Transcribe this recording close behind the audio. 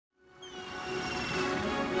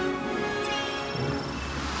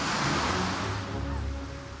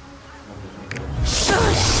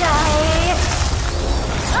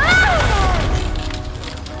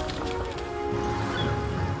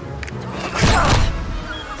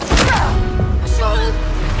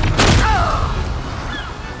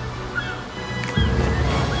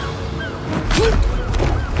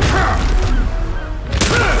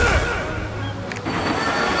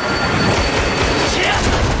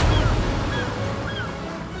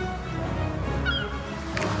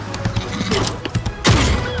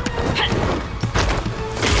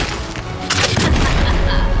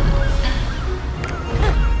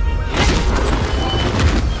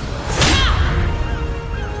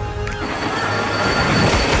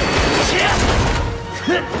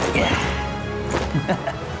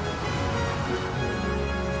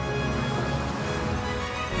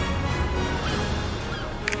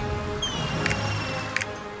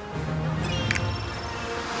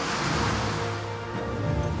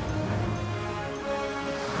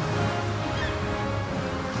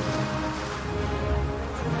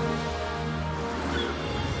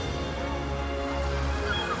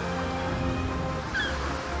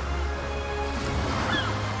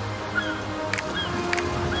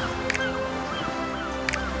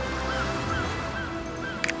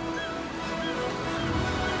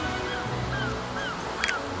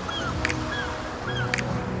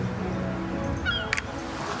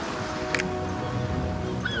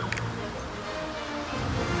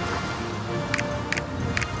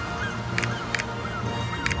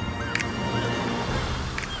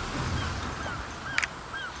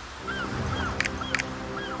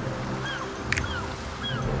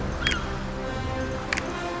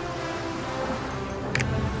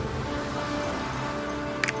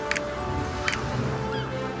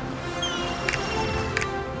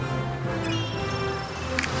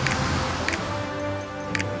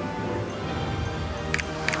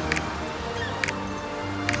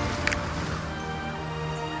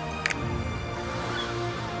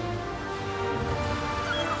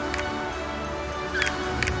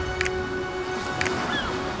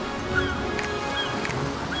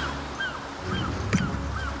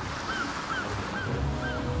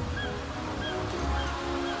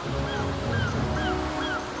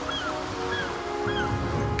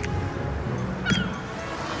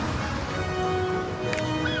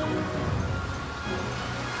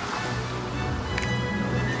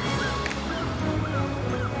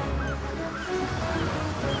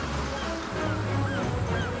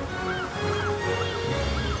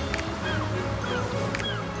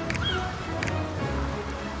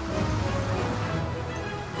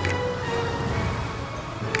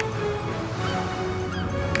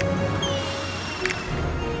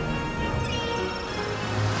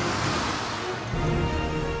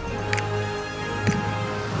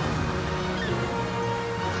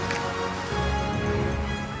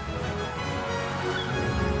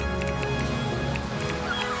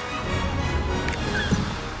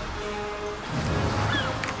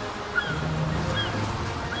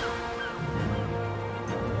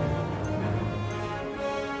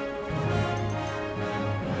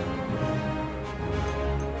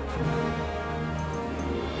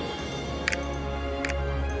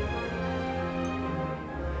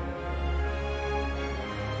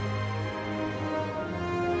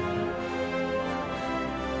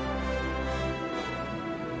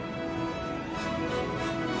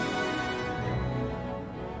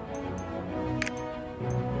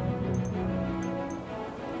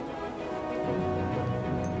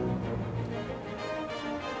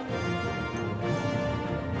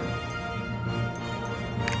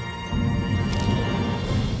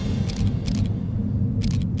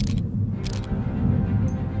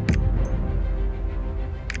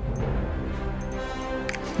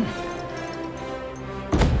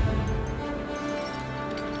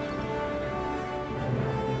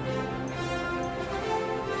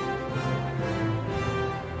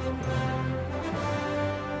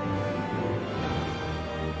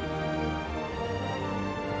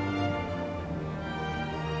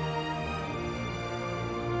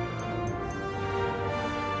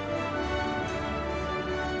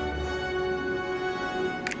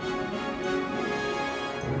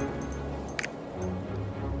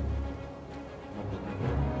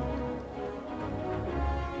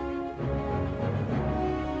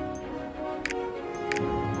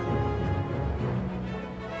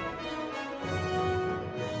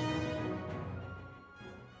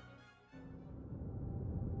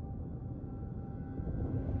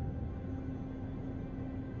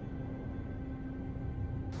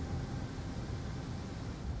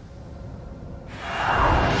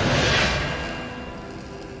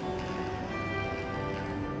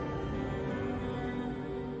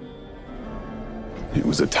It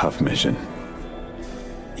was a tough mission,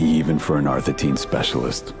 even for an Arthetine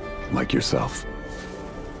specialist like yourself.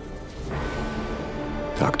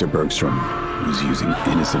 Dr. Bergstrom was using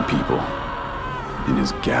innocent people in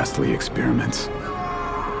his ghastly experiments.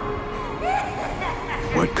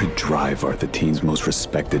 What could drive Arthetine's most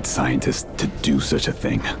respected scientist to do such a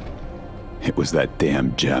thing? It was that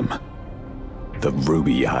damn gem. The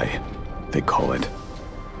Ruby Eye, they call it.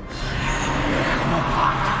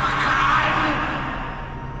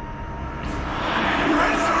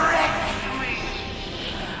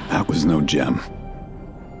 That was no gem.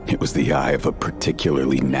 It was the eye of a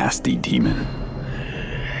particularly nasty demon.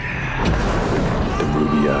 The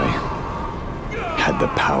Ruby Eye had the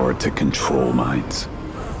power to control minds.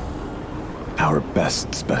 Our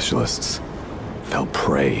best specialists fell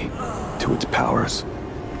prey to its powers.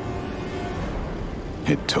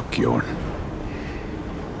 It took Yorn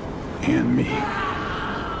and me.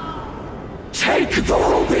 Take the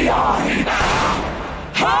Ruby Eye!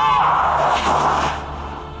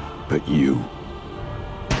 But you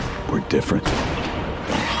were different.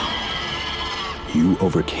 You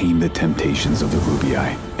overcame the temptations of the Ruby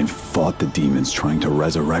Eye and fought the demons trying to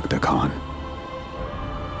resurrect Akan.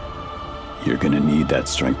 You're gonna need that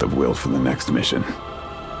strength of will for the next mission.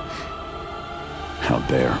 Out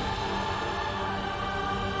there.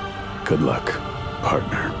 Good luck,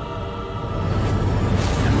 partner.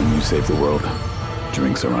 And when you save the world,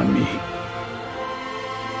 drinks are on me.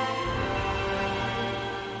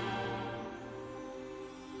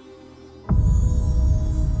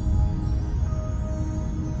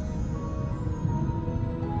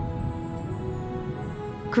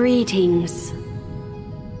 Greetings.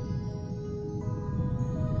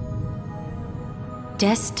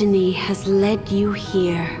 Destiny has led you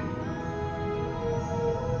here.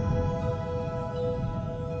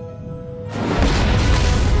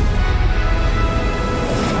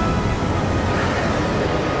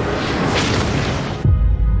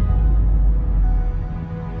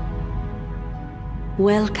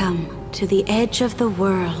 Welcome to the edge of the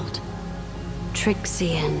world,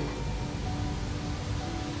 Trixion.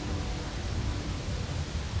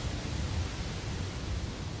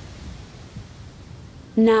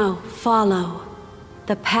 Now follow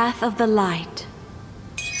the path of the light.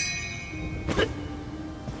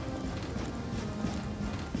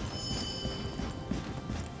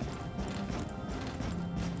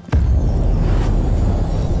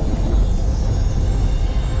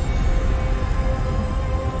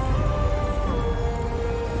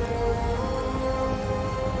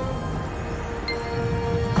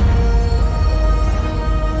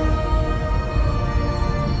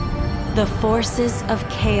 The forces of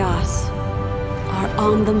chaos are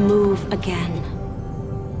on the move again.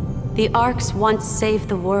 The Arks once saved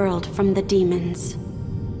the world from the demons.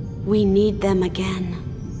 We need them again.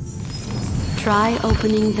 Try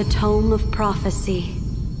opening the Tome of Prophecy.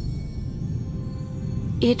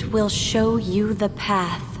 It will show you the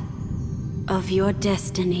path of your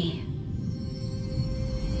destiny.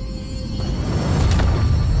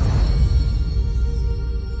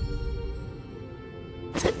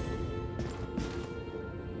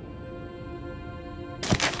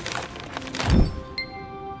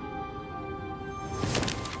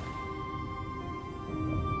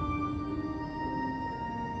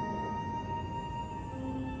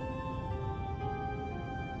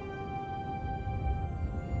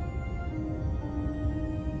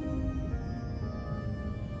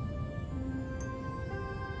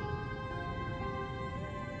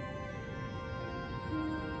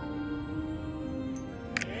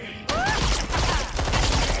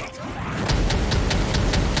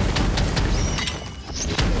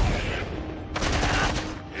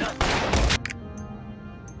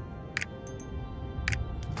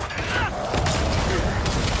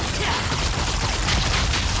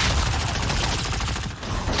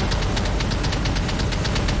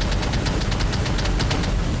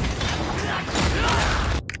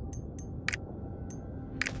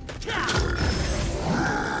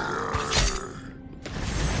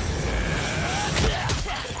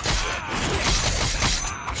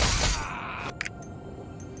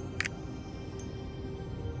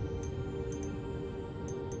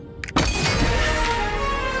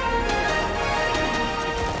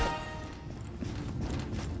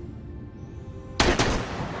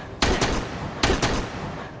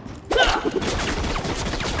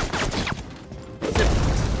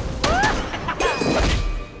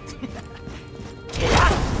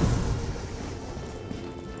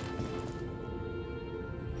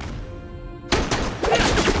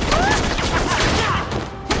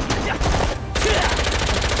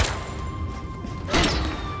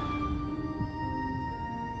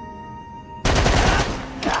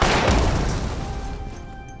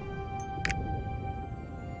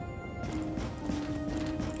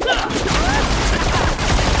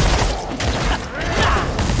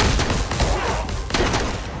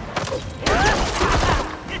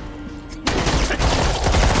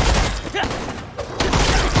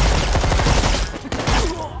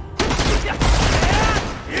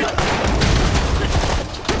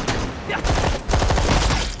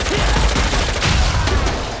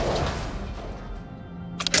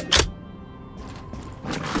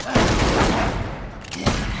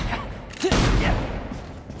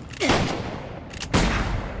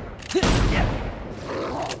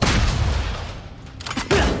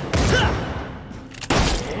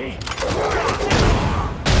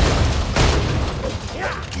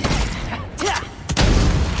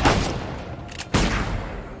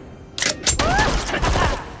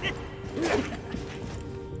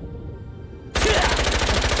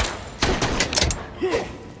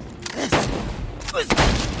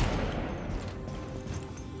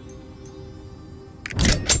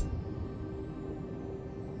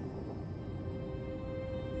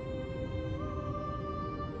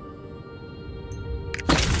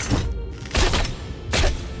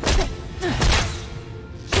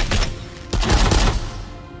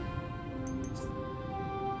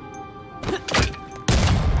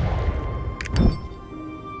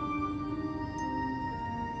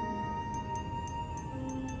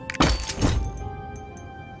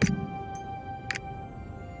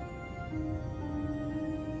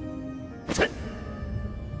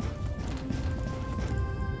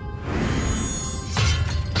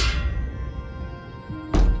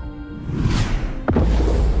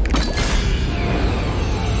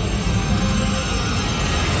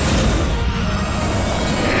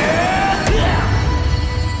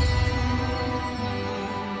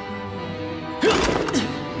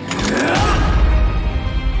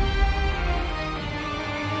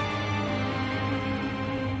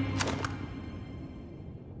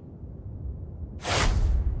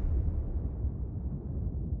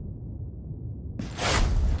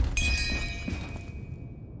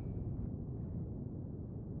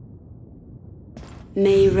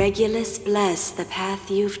 May Regulus bless the path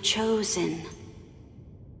you've chosen.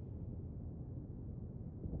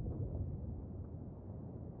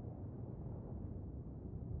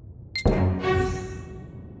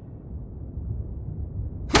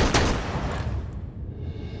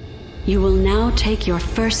 You will now take your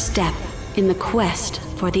first step in the quest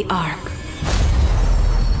for the Ark.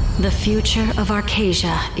 The future of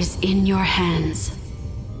Arcasia is in your hands.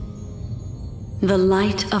 The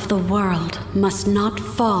light of the world must not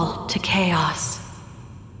fall to chaos.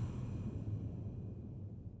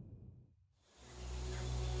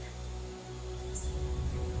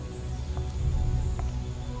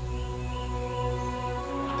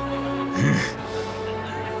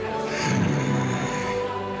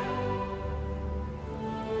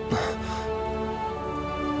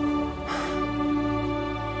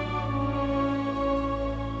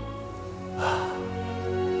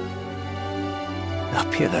 A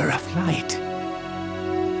pillar of light.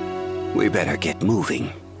 We better get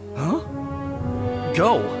moving. Huh?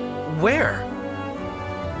 Go? Where?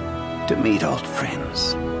 To meet old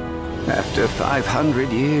friends. After 500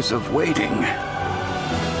 years of waiting,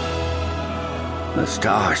 the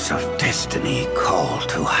stars of destiny call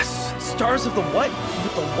to us. Stars of the what?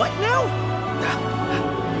 With the what now?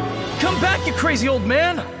 Come back, you crazy old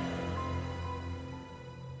man!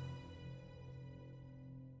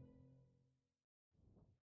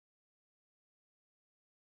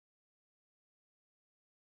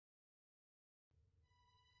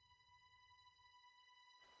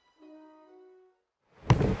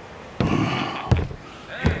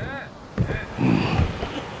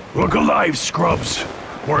 Look alive, scrubs.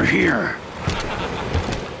 We're here.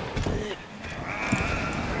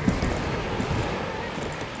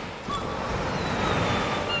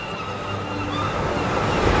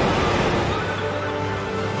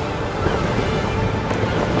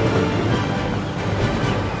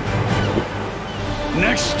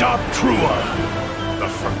 Next stop, Trua, the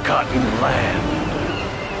Forgotten Land.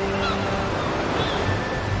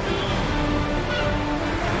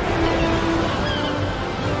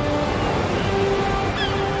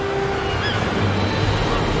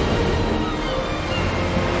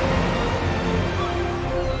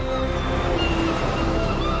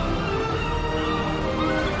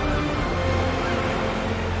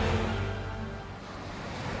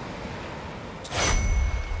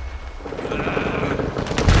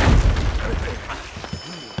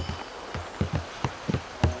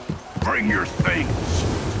 Bring your things.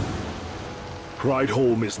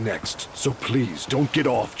 Prideholm is next, so please don't get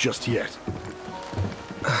off just yet.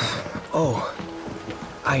 Oh,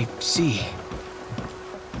 I see.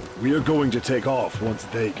 We are going to take off once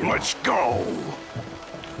they get Let's go!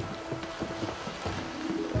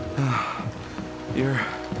 You're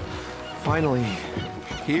finally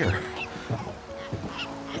here.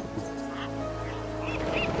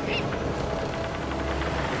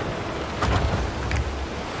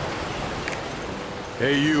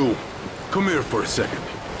 Hey, you. Come here for a second.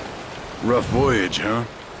 Rough voyage, huh?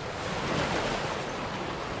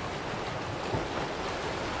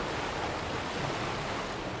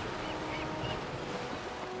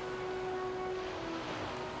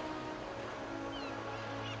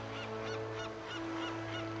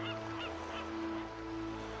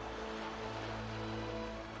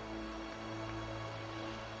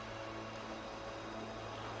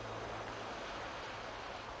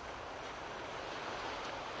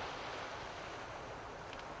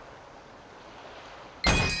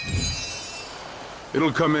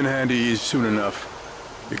 It'll come in handy soon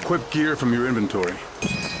enough. Equip gear from your inventory.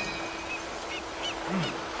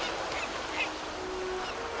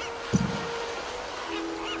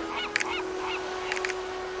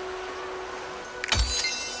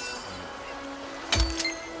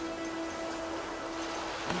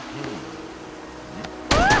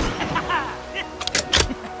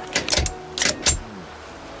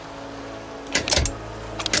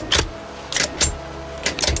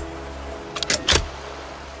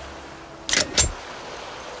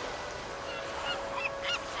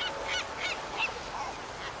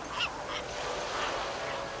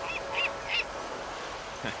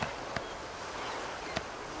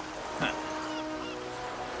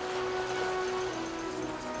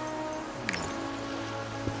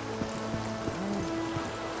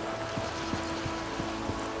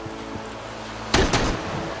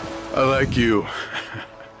 I like you.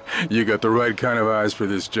 You got the right kind of eyes for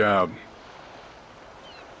this job.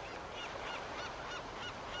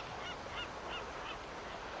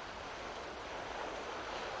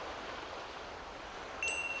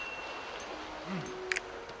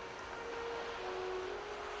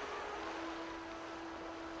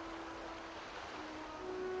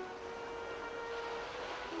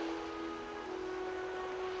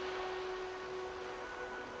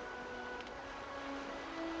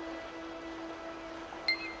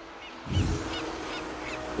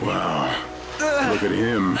 Wow. Look at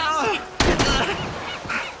him.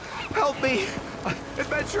 Help me!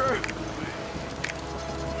 Adventurer!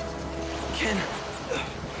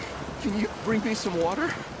 Can you bring me some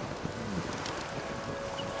water?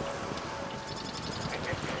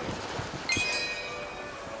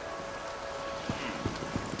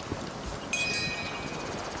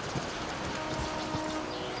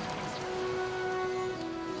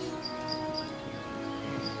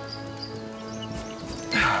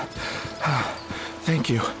 Thank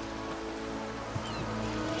you.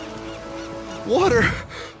 Water!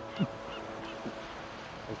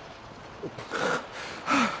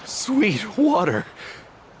 Sweet water!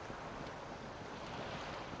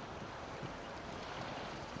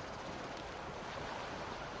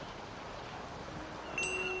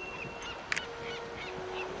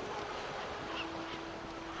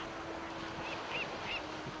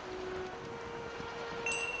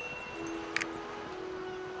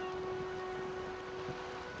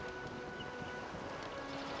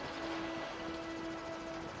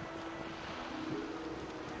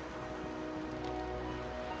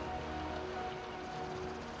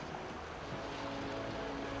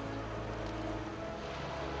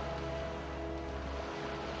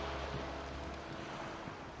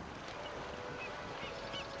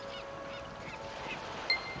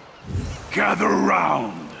 Gather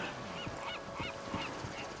round!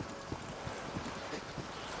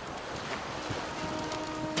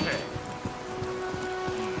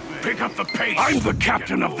 Pick up the pace! I'm the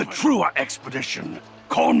captain of the Trua expedition.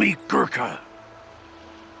 Call me Gurkha.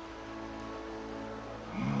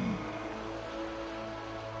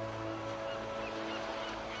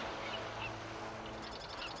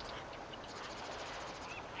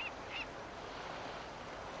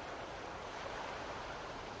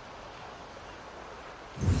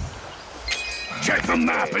 Check the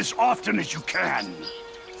map as often as you can.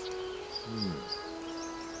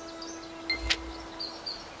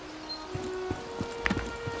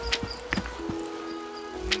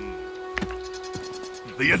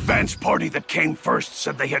 The advance party that came first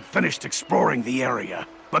said they had finished exploring the area,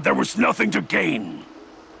 but there was nothing to gain.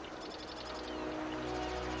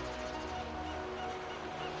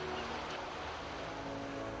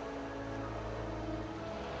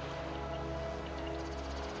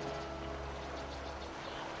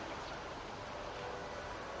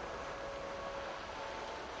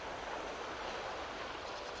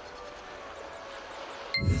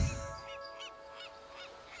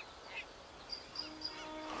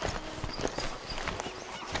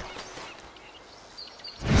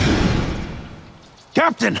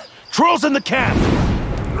 Captain! Trolls in the camp!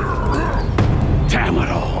 Damn it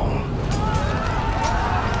all!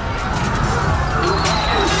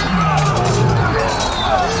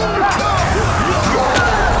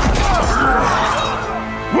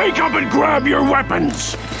 Wake up and grab your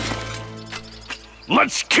weapons!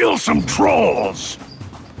 Let's kill some trolls!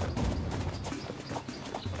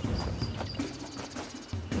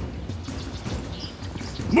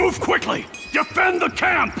 Move quickly! Defend the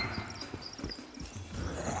camp!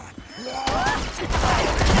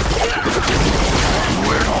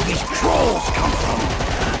 Where'd all these trolls come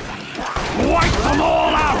from? Wipe them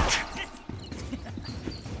all out!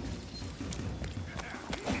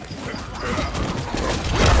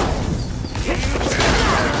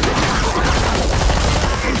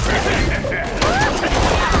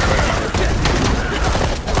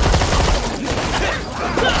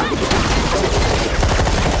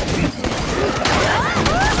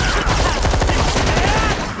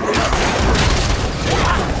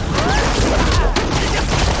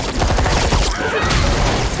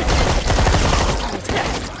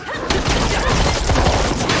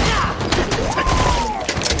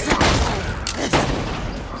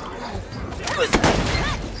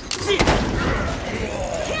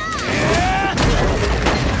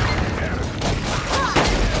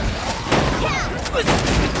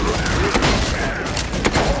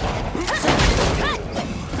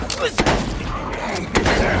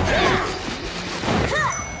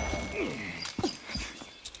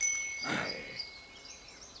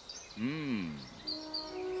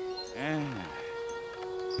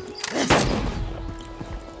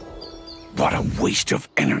 What a waste of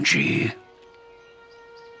energy.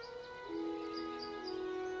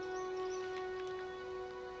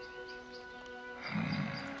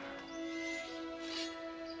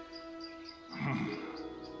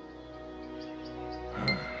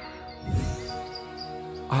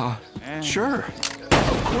 Sure.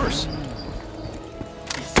 Of course.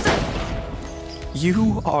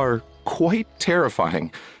 You are quite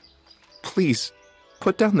terrifying. Please,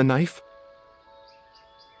 put down the knife.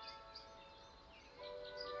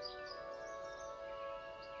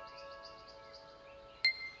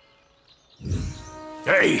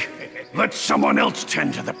 Hey, let someone else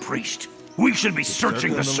tend to the priest. We should be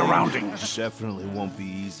searching the surroundings. Definitely won't be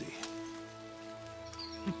easy.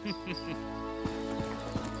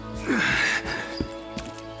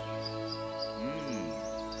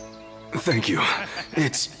 Thank you.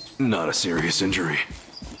 It's not a serious injury.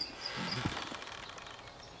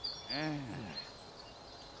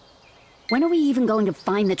 When are we even going to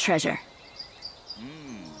find the treasure?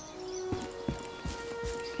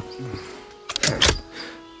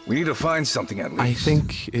 We need to find something at least. I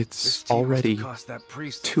think it's already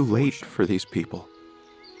too late for these people.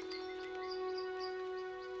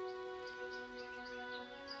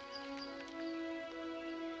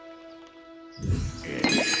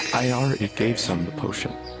 I already gave some the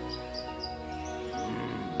potion.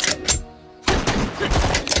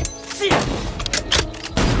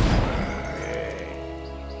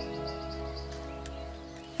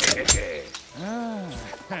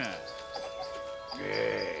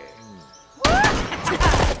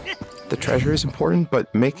 The treasure is important,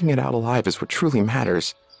 but making it out alive is what truly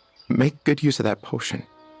matters. Make good use of that potion.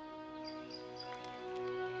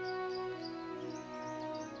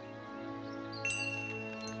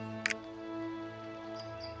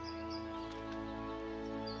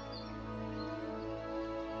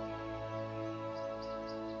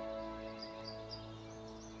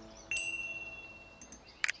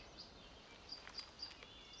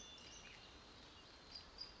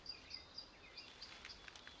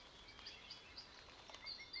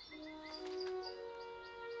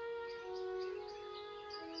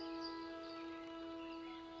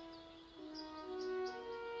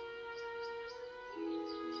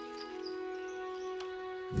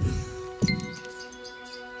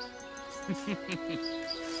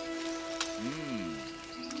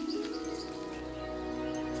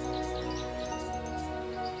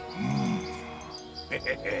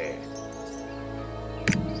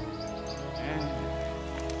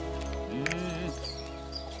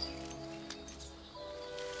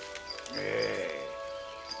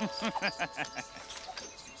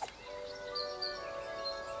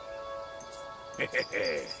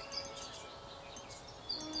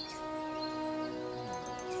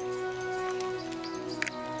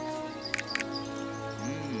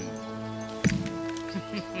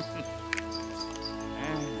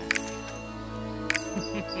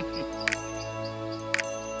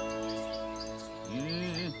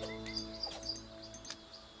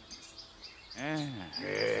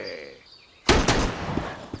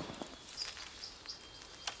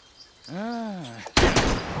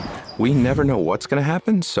 We never know what's gonna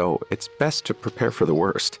happen, so it's best to prepare for the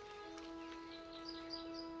worst.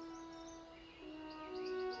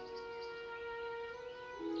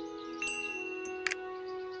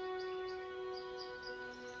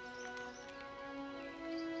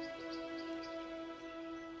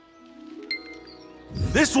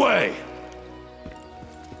 This way!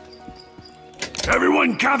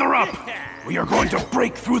 Everyone gather up! We are going to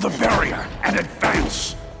break through the barrier and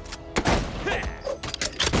advance!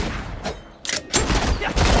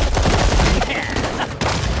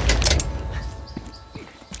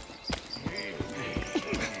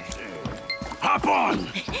 Hop on!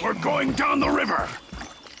 We're going down the river!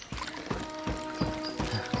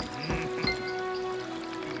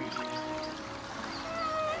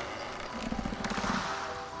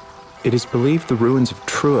 It is believed the ruins of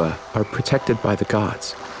Trua are protected by the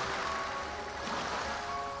gods.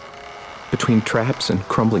 Between traps and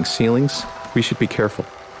crumbling ceilings, we should be careful.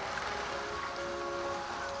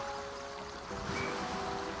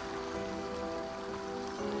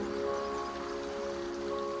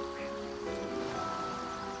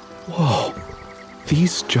 Whoa!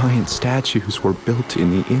 These giant statues were built in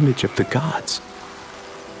the image of the gods.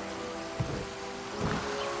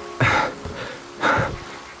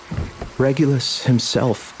 Regulus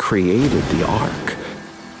himself created the Ark,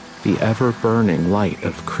 the ever-burning light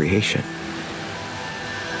of creation.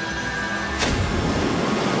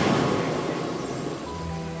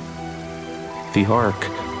 The Ark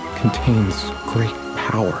contains great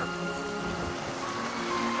power.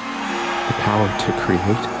 The power to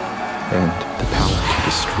create and the power to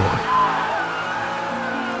destroy.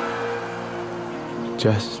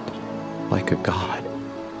 Just like a god.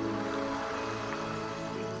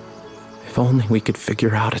 If only we could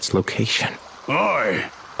figure out its location. Oi!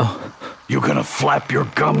 You gonna flap your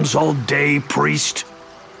gums all day, priest?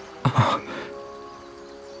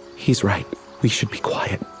 He's right. We should be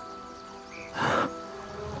quiet.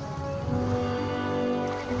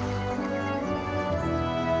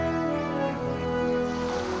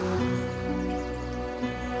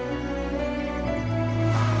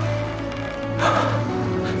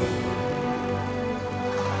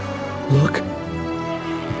 Look.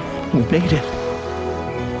 We made it.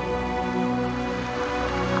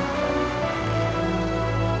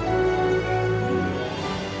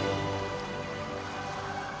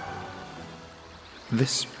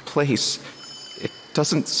 This place, it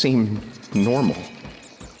doesn't seem normal.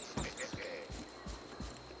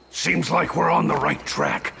 Seems like we're on the right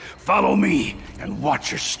track. Follow me and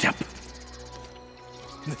watch your step.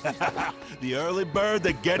 The early bird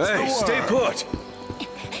that gets the worm. Hey, stay put!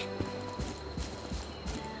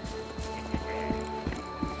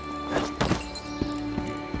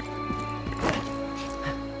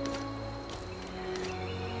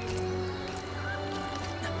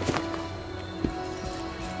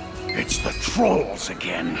 It's the trolls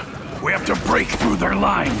again. We have to break through their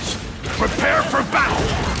lines. Prepare for battle!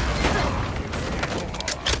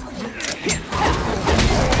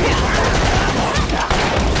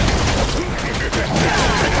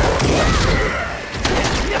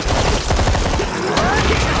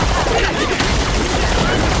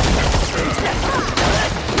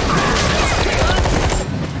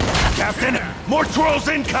 Captain, more trolls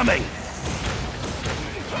incoming!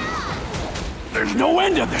 There's no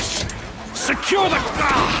end to this! Secure the...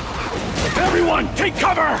 Everyone, take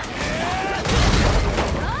cover!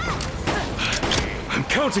 I'm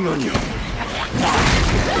counting on you.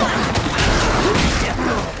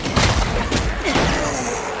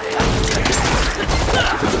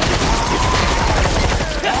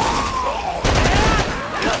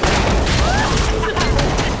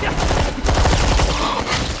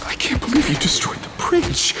 I can't believe you destroyed the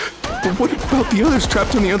bridge. But what about the others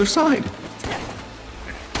trapped on the other side?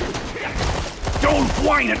 Don't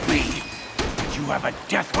whine at me! Did you have a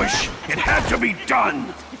death wish? It had to be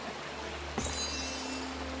done!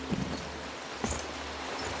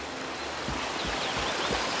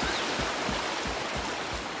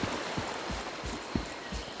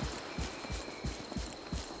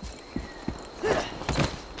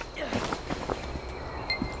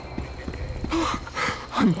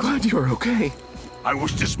 I'm glad you're okay. I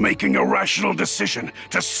was just making a rational decision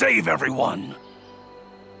to save everyone.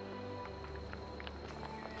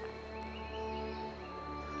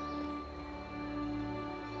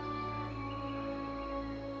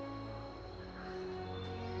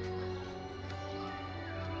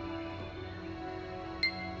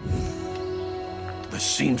 This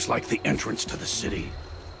seems like the entrance to the city,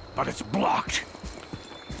 but it's blocked.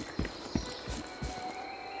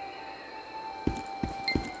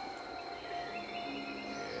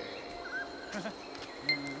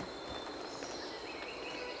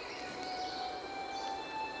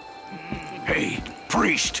 Hey,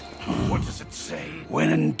 priest, what does it say?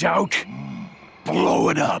 When in doubt, blow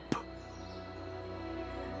it up.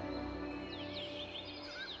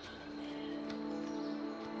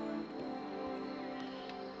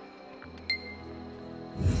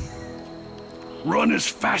 Run as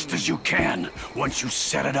fast as you can once you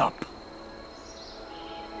set it up.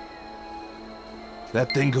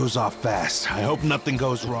 That thing goes off fast. I hope nothing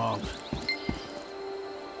goes wrong.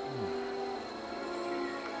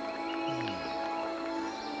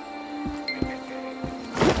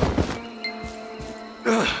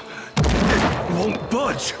 It won't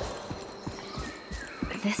budge.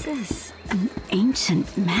 This is an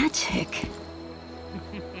ancient magic.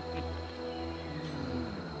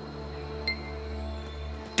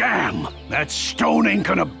 Damn! That stone ain't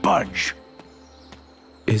gonna budge.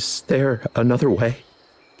 Is there another way?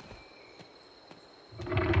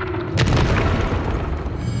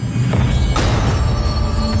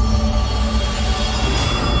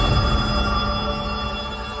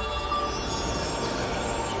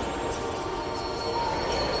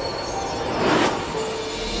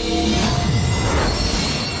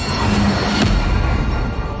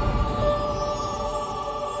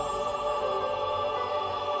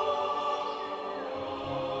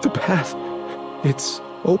 The path, it's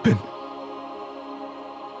open.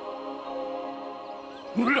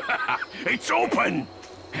 It's open!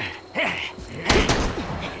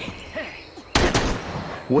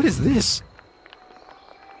 What is this?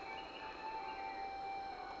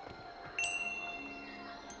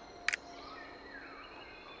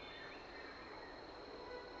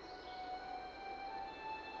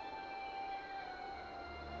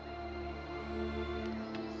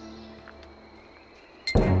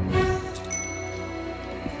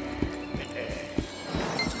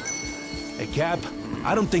 Hey, Cap,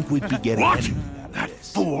 I don't think we'd be getting What? anything out of That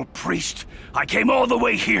this. fool priest! I came all the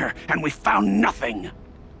way here, and we found nothing!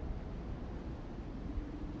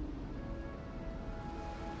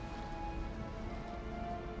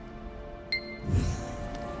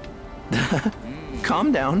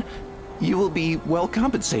 Calm down. You will be well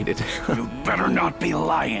compensated. You better not be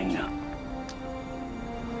lying.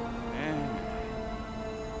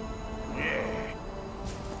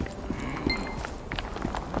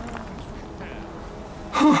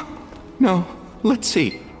 No, let's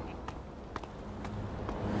see.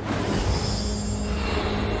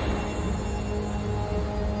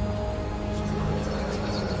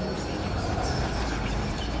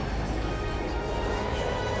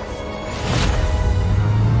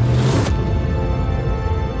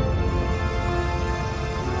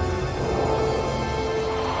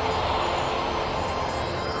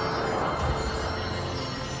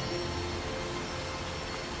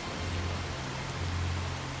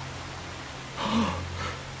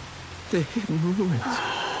 The hidden ruins.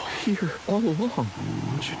 Here all along.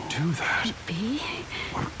 Why'd you do that? Maybe?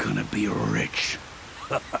 We're gonna be rich.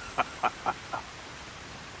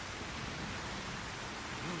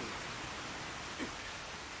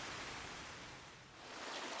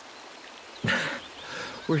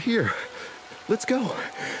 We're here. Let's go.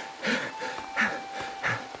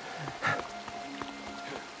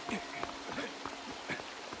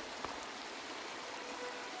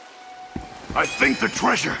 I think the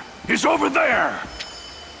treasure is over there!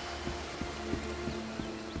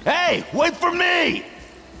 Hey, wait for me!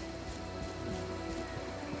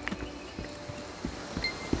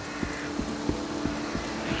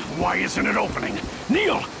 Why isn't it opening?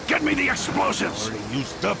 Neil, get me the explosives! Already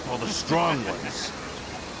used up all the strong ones.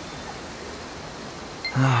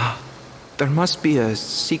 There must be a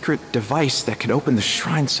secret device that could open the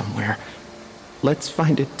shrine somewhere. Let's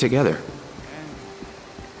find it together.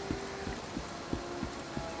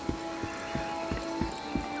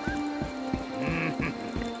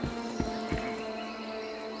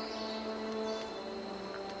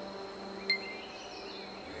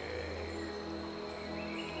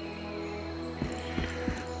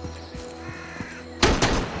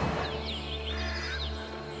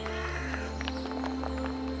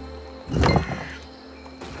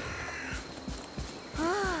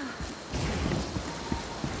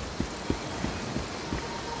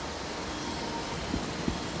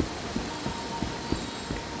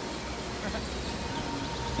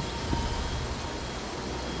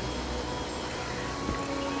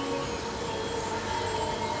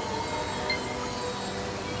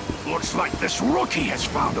 Looks like this rookie has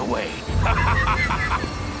found a way.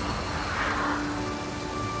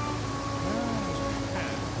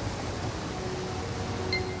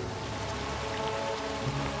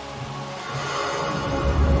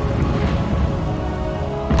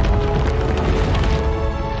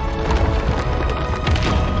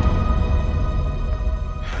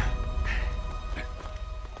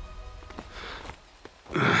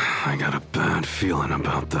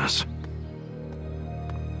 this.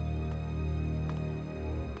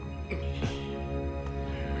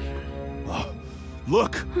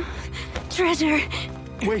 Look! Treasure!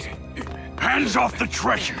 Wait! Hands off the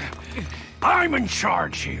treasure! I'm in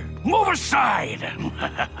charge here! Move aside!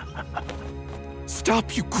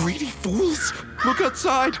 Stop, you greedy fools! Look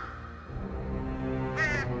outside!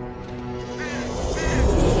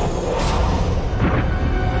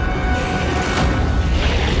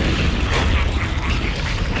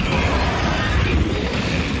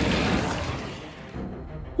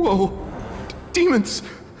 Whoa! Demons!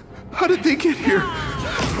 How did they get here?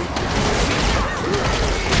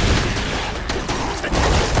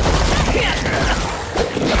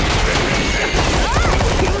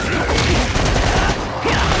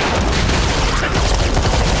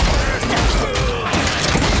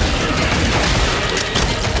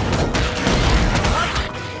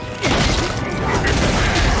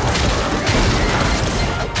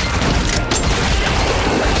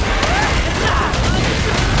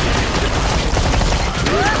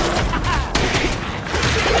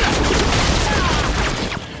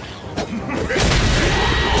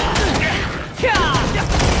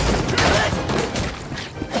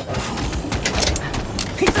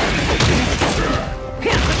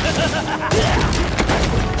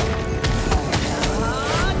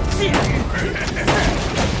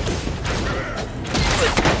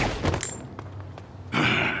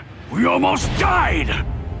 We almost died!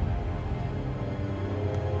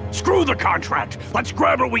 Screw the contract! Let's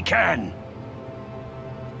grab what we can!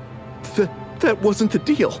 That wasn't the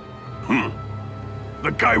deal.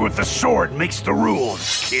 The guy with the sword makes the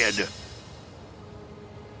rules, kid.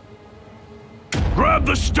 Grab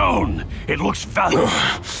the stone! It looks valuable.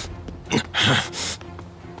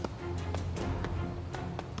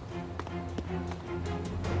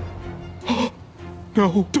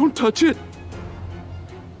 No, don't touch it.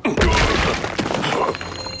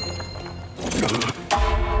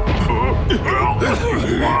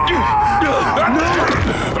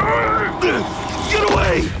 Get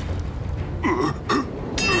away!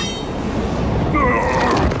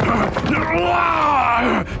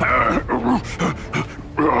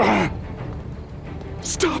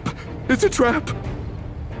 Stop! It's a trap!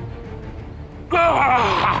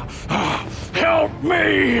 Help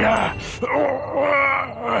me!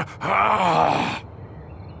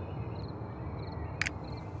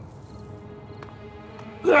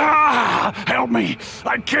 Help me!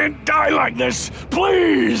 I can't die like this!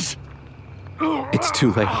 Please! It's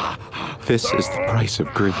too late. This is the price of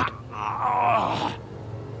greed.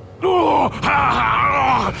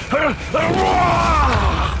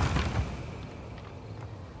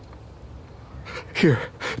 Here,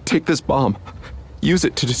 take this bomb. Use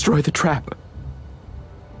it to destroy the trap.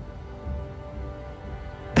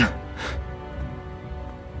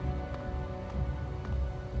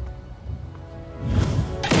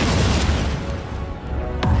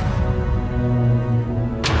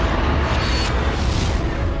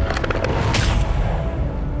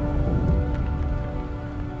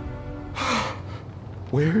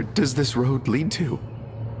 Where does this road lead to?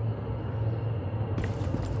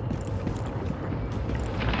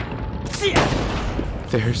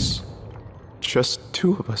 There's just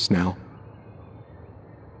two of us now.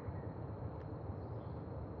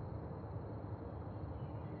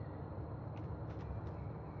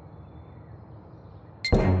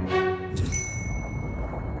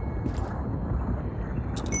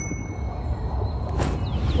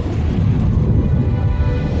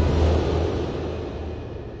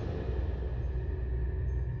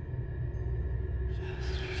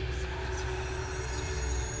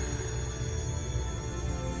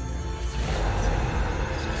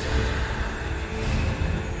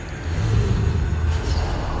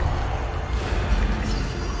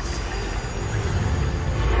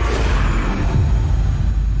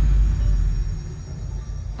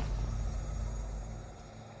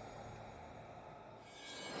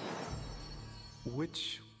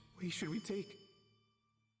 Which way should we take?